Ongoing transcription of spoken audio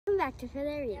back to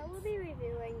Fida Reads. Now we'll be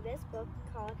reviewing this book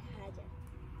called Hatchet.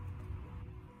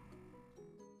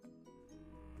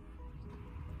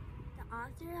 The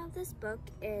author of this book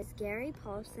is Gary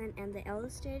Paulson and the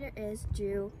illustrator is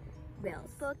Drew Wills.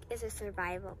 This book is a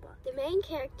survival book. The main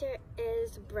character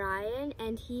is Brian,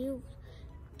 and he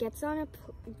gets on a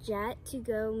jet to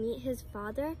go meet his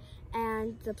father,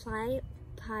 and the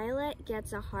pilot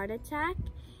gets a heart attack,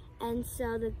 and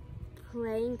so the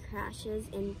plane crashes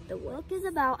in the woods. The book is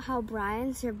about how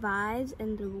Brian survives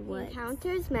in the woods. He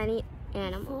encounters many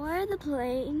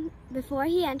animals. Before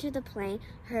he entered the plane,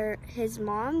 his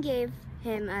mom gave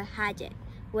him a hatchet,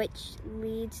 which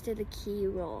leads to the key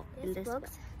role in this book.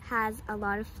 Has a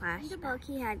lot of flashbacks. In the book,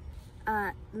 he had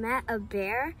met a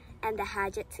bear, and the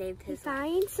hatchet saved his life.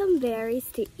 He finds some berries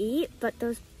to eat, but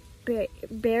those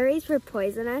berries were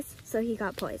poisonous, so he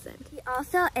got poisoned. He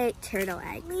also ate turtle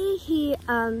eggs. He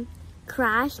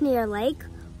crashed near a lake,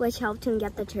 which helped him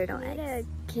get the turtle eggs. He made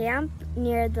a camp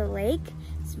near the lake,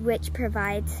 which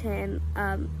provides him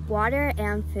water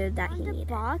and food that he needed.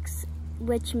 Box,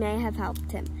 which may have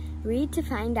helped him. Read to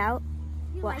find out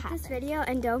what happened. Like this video,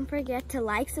 and don't forget to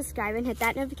like, subscribe, and hit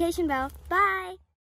that notification bell. Bye!